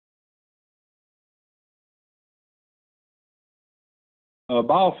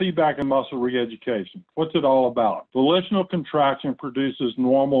Biofeedback and muscle reeducation. What's it all about? Volitional contraction produces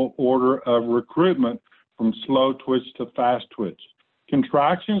normal order of recruitment from slow twitch to fast twitch.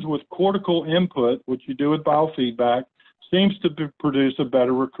 Contractions with cortical input, which you do with biofeedback, seems to produce a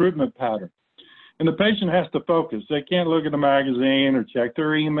better recruitment pattern. And the patient has to focus. They can't look at a magazine or check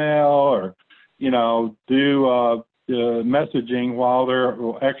their email or, do messaging while they're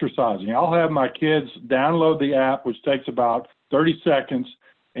exercising. I'll have my kids download the app, which takes about 30 seconds,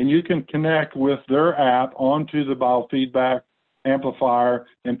 and you can connect with their app onto the biofeedback amplifier,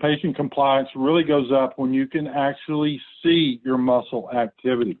 and patient compliance really goes up when you can actually see your muscle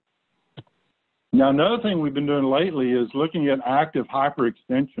activity. Now, another thing we've been doing lately is looking at active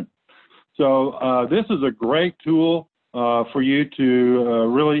hyperextension. So this is a great tool for you to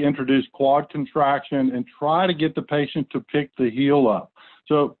really introduce quad contraction and try to get the patient to pick the heel up.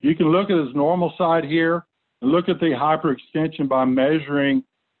 So you can look at his normal side here and look at the hyperextension by measuring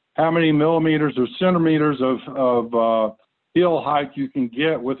how many millimeters or centimeters of heel height you can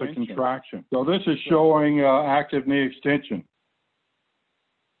get with a contraction. So this is showing active knee extension.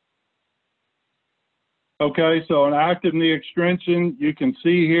 Okay, so an active knee extension, you can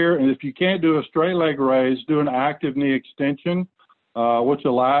see here, and if you can't do a straight leg raise, do an active knee extension, which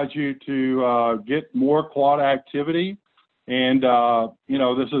allows you to get more quad activity. And,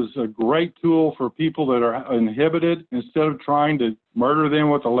 this is a great tool for people that are inhibited. Instead of trying to murder them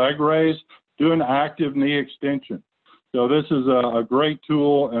with a leg raise, do an active knee extension. So this is a great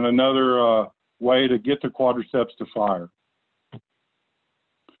tool and another way to get the quadriceps to fire.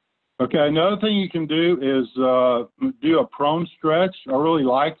 Okay, another thing you can do is do a prone stretch. I really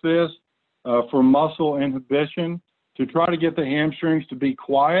like this for muscle inhibition to try to get the hamstrings to be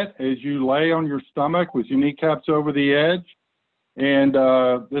quiet as you lay on your stomach with your kneecaps over the edge. And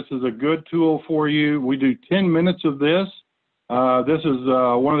this is a good tool for you. We do 10 minutes of this. This is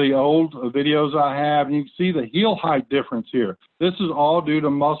one of the old videos I have, and you can see the heel height difference here. This is all due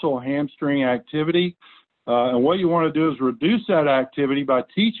to muscle hamstring activity. And what you want to do is reduce that activity by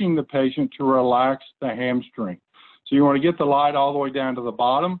teaching the patient to relax the hamstring. So you want to get the light all the way down to the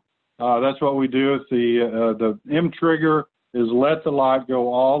bottom. That's what we do with the mTrigger, is let the light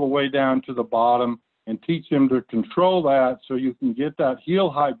go all the way down to the bottom and teach them to control that so you can get that heel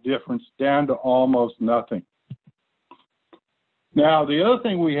height difference down to almost nothing. Now, the other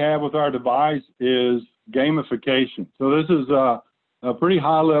thing we have with our device is gamification. So this is a pretty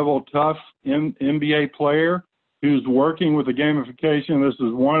high-level, tough NBA player who's working with the gamification. This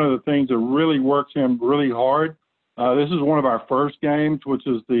is one of the things that really works him really hard. This is one of our first games, which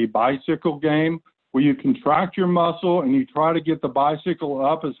is the bicycle game, where you contract your muscle and you try to get the bicycle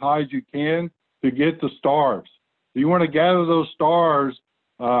up as high as you can to get the stars. So you want to gather those stars,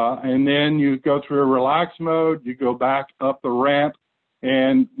 and then you go through a relax mode, you go back up the ramp,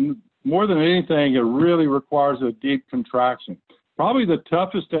 and more than anything, it really requires a deep contraction. Probably the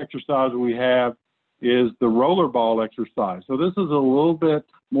toughest exercise we have is the rollerball exercise. So this is a little bit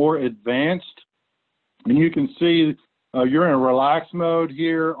more advanced, and you can see you're in a relax mode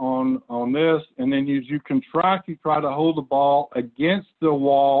here on this, and then as you contract, you try to hold the ball against the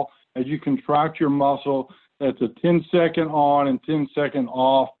wall as you contract your muscle. That's a 10-second on and 10-second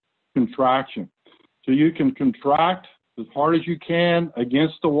off contraction. So you can contract as hard as you can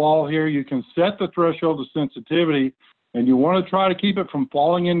against the wall here. You can set the threshold of sensitivity, and you want to try to keep it from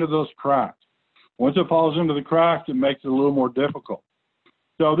falling into those cracks. Once it falls into the cracks, it makes it a little more difficult.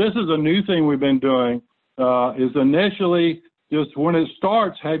 So this is a new thing we've been doing, is initially just when it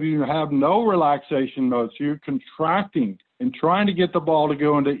starts, you have no relaxation mode. So you're contracting and trying to get the ball to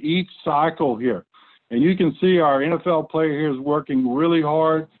go into each cycle here. And you can see our NFL player here is working really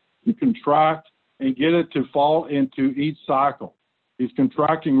hard to contract and get it to fall into each cycle. He's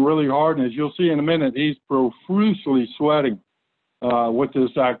contracting really hard, and as you'll see in a minute, he's profusely sweating with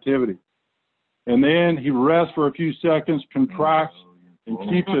this activity. And then he rests for a few seconds, contracts, and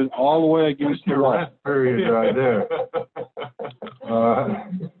keeps it all the way against the wall. That period right there.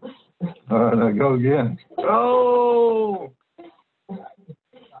 Now go again. Oh!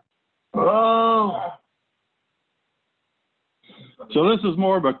 Oh! So this is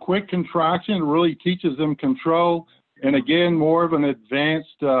more of a quick contraction. It really teaches them control, and again, more of an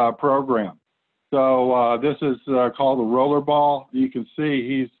advanced program. So this is called the Rollerball. You can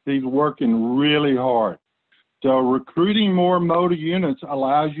see he's working really hard. So recruiting more motor units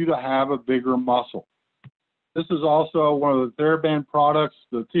allows you to have a bigger muscle. This is also one of the TheraBand products,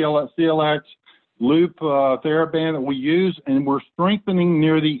 the CLX loop TheraBand that we use, and we're strengthening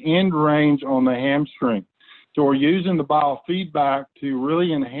near the end range on the hamstring. So we're using the biofeedback to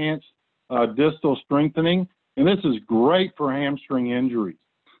really enhance distal strengthening, And this is great for hamstring injuries.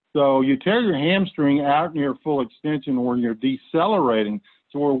 So you tear your hamstring out near full extension when you're decelerating.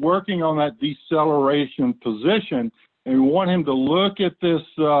 So we're working on that deceleration position, and we want him to look at this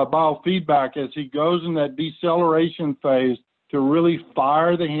biofeedback as he goes in that deceleration phase to really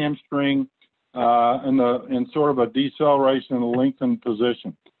fire the hamstring in sort of a deceleration and lengthened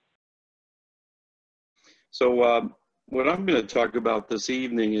position. So what I'm going to talk about this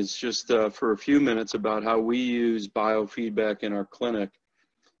evening is just for a few minutes about how we use biofeedback in our clinic.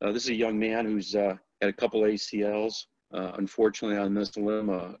 This is a young man who's had a couple ACLs. Unfortunately, I missed him,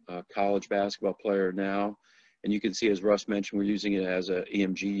 a college basketball player now. And you can see, as Russ mentioned, we're using it as an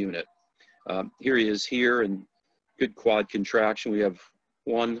EMG unit. Here he is here, and good quad contraction. We have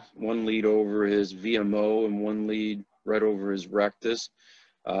one lead over his VMO and one lead right over his rectus.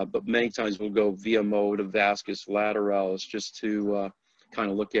 But many times we'll go VMO to vascus lateralis just to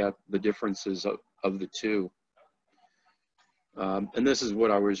kind of look at the differences of the two. And this is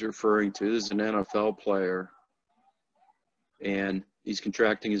what I was referring to. This is an NFL player, and he's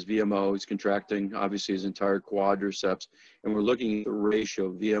contracting his VMO. He's contracting, obviously, his entire quadriceps, and we're looking at the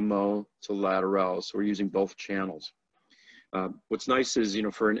ratio VMO to lateralis. So we're using both channels. What's nice is, you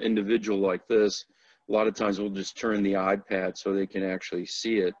know, for an individual like this, a lot of times we'll just turn the iPad so they can actually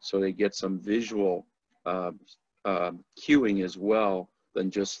see it, so they get some visual cueing as well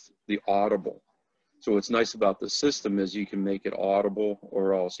than just the audible. So what's nice about the system is you can make it audible,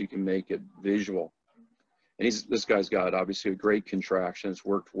 or else you can make it visual. And this guy's got obviously a great contraction. It's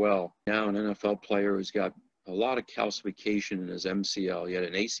worked well. Now an NFL player who's got a lot of calcification in his MCL. He had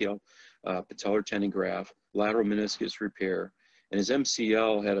an ACL, patellar tendon graft, lateral meniscus repair, and his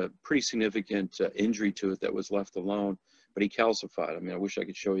MCL had a pretty significant injury to it that was left alone, but he calcified. I mean, I wish I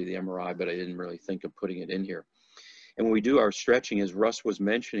could show you the MRI, but I didn't really think of putting it in here. And when we do our stretching, as Russ was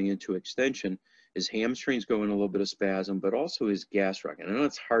mentioning, into extension, his hamstrings go in a little bit of spasm, but also his gastroc. And I know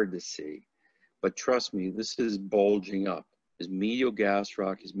it's hard to see, but trust me, this is bulging up. His medial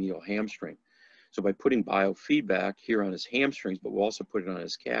gastroc, his medial hamstring. So by putting biofeedback here on his hamstrings, but we'll also put it on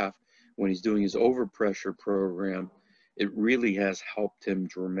his calf, when he's doing his overpressure program, it really has helped him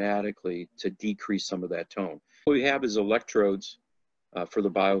dramatically to decrease some of that tone. What we have is electrodes for the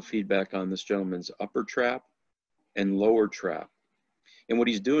biofeedback on this gentleman's upper trap and lower trap. And what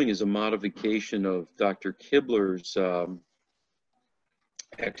he's doing is a modification of Dr. Kibler's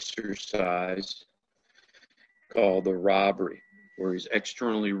exercise called the robbery, where he's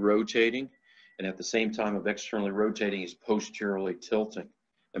externally rotating, and at the same time of externally rotating, he's posteriorly tilting.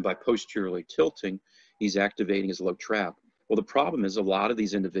 And by posteriorly tilting, he's activating his low trap. Well, the problem is a lot of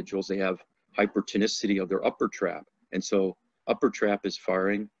these individuals, they have hypertonicity of their upper trap. And so upper trap is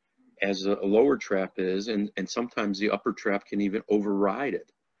firing as a lower trap is, and sometimes the upper trap can even override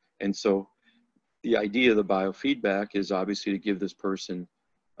it. And so the idea of the biofeedback is obviously to give this person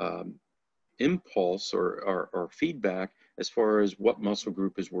impulse or feedback as far as what muscle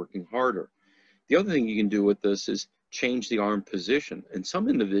group is working harder. The other thing you can do with this is change the arm position. And some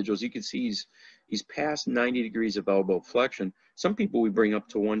individuals, you can see he's past 90 degrees of elbow flexion. Some people we bring up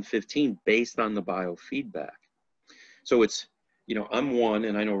to 115 based on the biofeedback. So it's, you know, I'm one,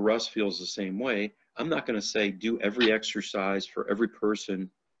 and I know Russ feels the same way. I'm not going to say do every exercise for every person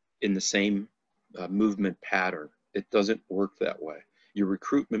in the same movement pattern. It doesn't work that way. Your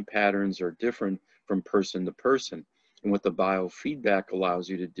recruitment patterns are different from person to person. And what the biofeedback allows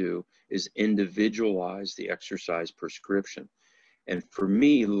you to do is individualize the exercise prescription. And for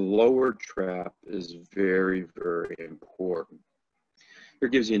me, lower trap is very, very important. Here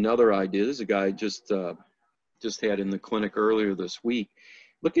gives you another idea. This is a guy just had in the clinic earlier this week.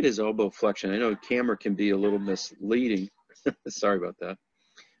 Look at his elbow flexion. I know the camera can be a little misleading. Sorry about that.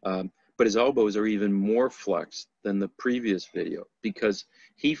 But his elbows are even more flexed than the previous video because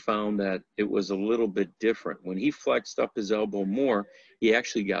he found that it was a little bit different. When he flexed up his elbow more, he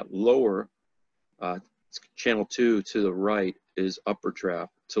actually got lower. Channel 2 to the right is upper trap,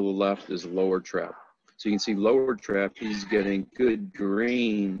 to the left is lower trap. So you can see lower trap, he's getting good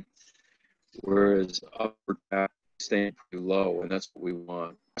green, whereas upper trap is staying pretty low, and that's what we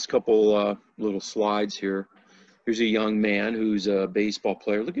want. Last couple little slides here. Here's a young man who's a baseball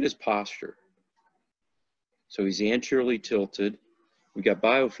player. Look at his posture. So he's anteriorly tilted. We got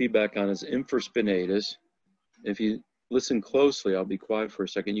biofeedback on his infraspinatus. If you listen closely, I'll be quiet for a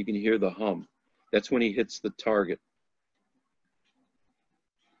second, you can hear the hum. That's when he hits the target.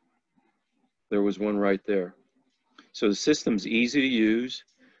 There was one right there. So the system's easy to use.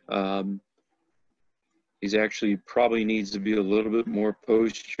 He's actually probably needs to be a little bit more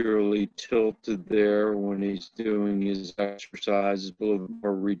posteriorly tilted there when he's doing his exercises, a little bit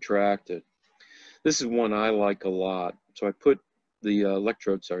more retracted. This is one I like a lot. So I put the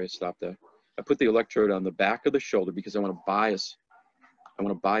electrode, sorry, I stopped there. I put the electrode on the back of the shoulder because I want to bias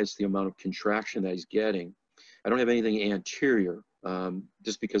the amount of contraction that he's getting. I don't have anything anterior,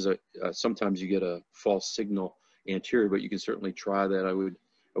 just because sometimes you get a false signal anterior, but you can certainly try that. I would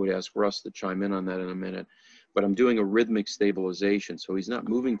ask Russ to chime in on that in a minute. But I'm doing a rhythmic stabilization, so he's not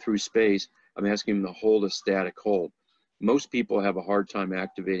moving through space. I'm asking him to hold a static hold. Most people have a hard time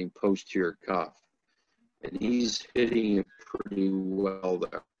activating posterior cuff, and he's hitting it pretty well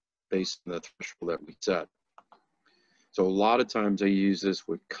there based on the threshold that we set. So a lot of times I use this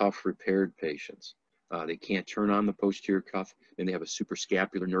with cuff repaired patients. They can't turn on the posterior cuff, and they have a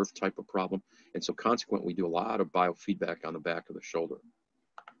suprascapular nerve type of problem. And so consequently, we do a lot of biofeedback on the back of the shoulder.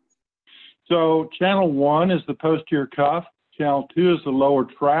 So channel 1 is the posterior cuff. Channel 2 is the lower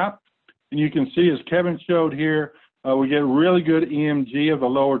trap. And you can see, as Kevin showed here, we get really good EMG of the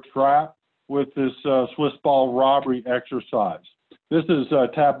lower trap with this Swiss ball robbery exercise. This is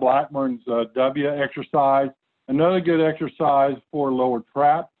Tab Blackburn's W exercise. Another good exercise for lower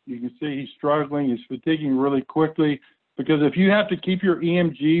trap. You can see he's struggling, he's fatiguing really quickly, because if you have to keep your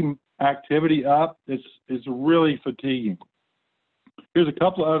EMG activity up, it's really fatiguing. Here's a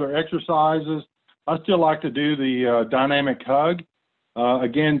couple of other exercises. I still like to do the dynamic hug.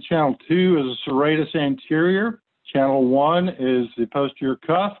 Again, channel 2 is a serratus anterior. Channel 1 is the posterior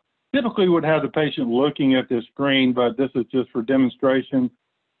cuff. Typically would have the patient looking at this screen, but this is just for demonstration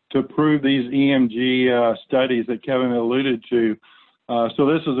to prove these EMG studies that Kevin alluded to. So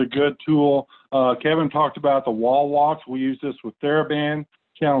this is a good tool. Kevin talked about the wall walks. We use this with TheraBand.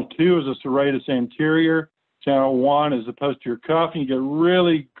 Channel 2 is a serratus anterior. Channel 1 is the posterior cuff. And you get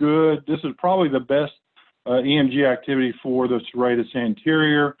really good, this is probably the best EMG activity for the serratus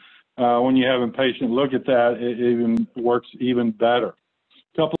anterior. When you have a patient look at that, it even works even better.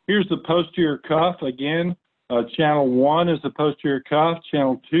 Here's the posterior cuff. Again, channel 1 is the posterior cuff.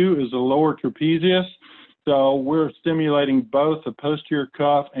 Channel 2 is the lower trapezius. So we're stimulating both the posterior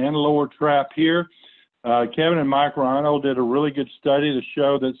cuff and lower trap here. Kevin and Mike Rhino did a really good study to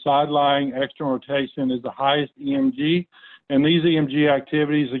show that side-lying external rotation is the highest EMG. And these EMG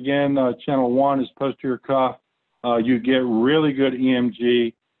activities, again, channel 1 is posterior cuff. You get really good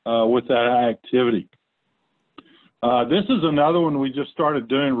EMG with that activity. This is another one we just started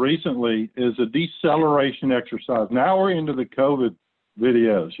doing recently, is a deceleration exercise. Now we're into the COVID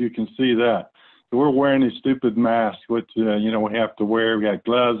videos. You can see that. We're wearing these stupid masks, which, we have to wear. We got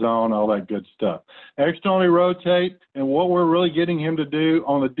gloves on, all that good stuff. Externally rotate, and what we're really getting him to do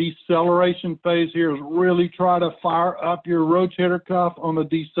on the deceleration phase here is really try to fire up your rotator cuff on the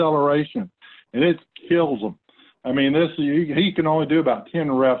deceleration, and it kills him. I mean, he can only do about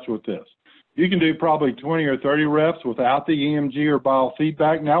 10 reps with this. You can do probably 20 or 30 reps without the EMG or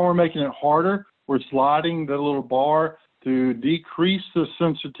biofeedback. Now we're making it harder. We're sliding the little bar to decrease the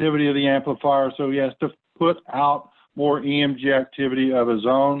sensitivity of the amplifier, so he has to put out more EMG activity of his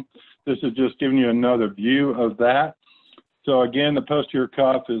own. This is just giving you another view of that. So again, the posterior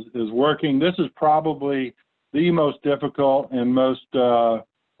cuff is working. This is probably the most difficult and most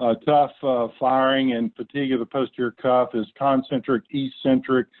tough firing and fatigue of the posterior cuff is concentric,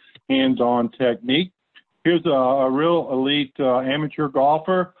 eccentric, hands-on technique. Here's a real elite amateur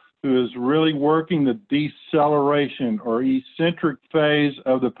golfer who is really working the deceleration or eccentric phase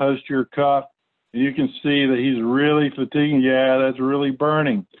of the posterior cuff. And you can see that he's really fatiguing. Yeah, that's really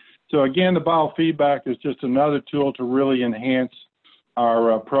burning. So again, the biofeedback is just another tool to really enhance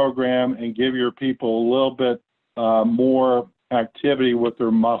our program and give your people a little bit more activity with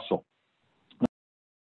their muscle.